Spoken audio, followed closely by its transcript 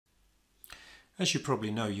As you probably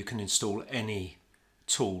know, you can install any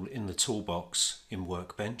tool in the toolbox in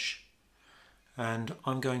Workbench, and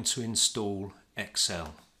I'm going to install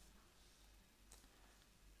Excel.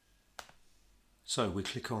 So we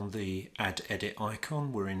click on the Add Edit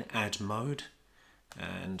icon. We're in Add mode,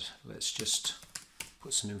 and let's just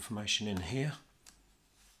put some information in here.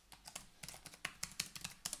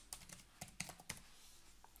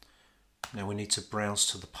 Now we need to browse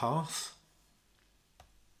to the path,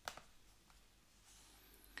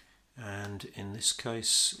 and in this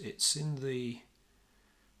case it's in the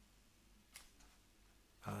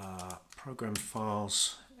Program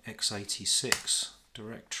Files x86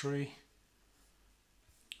 directory,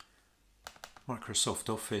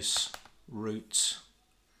 Microsoft Office, Root,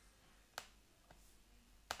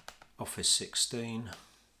 Office 16,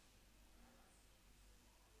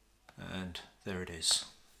 and there it is.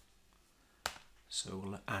 So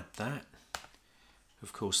we'll add that.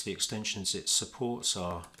 Of course, the extensions it supports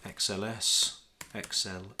are XLS,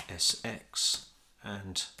 XLSX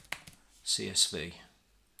and CSV.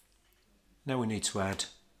 Now we need to add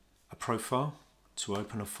a profile to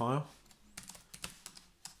open a file.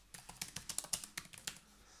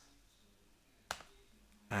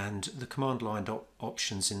 And the command line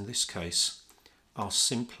options in this case are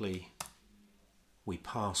simply we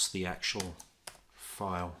pass the actual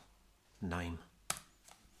file name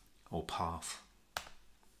or path.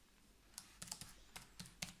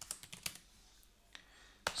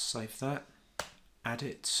 Save that, add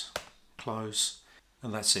it, close,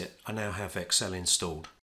 and that's it. I now have Excel installed.